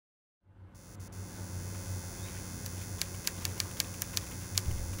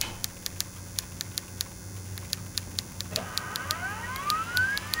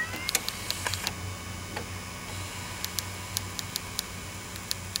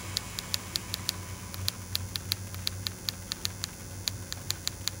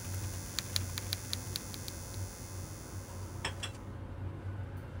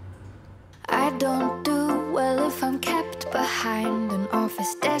behind an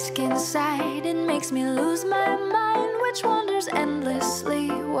office desk inside. It makes me lose my mind, which wanders endlessly,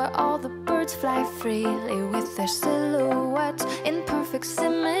 where all the birds fly freely with their silhouettes in perfect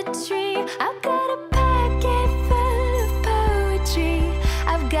symmetry. I've got a pocket full of poetry.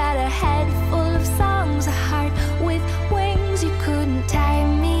 I've got a head full of songs, a heart with wings. You couldn't tie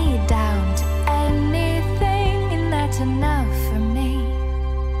me down to anything, and that's enough for me.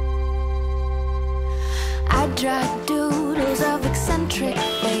 I draw doodles of eccentric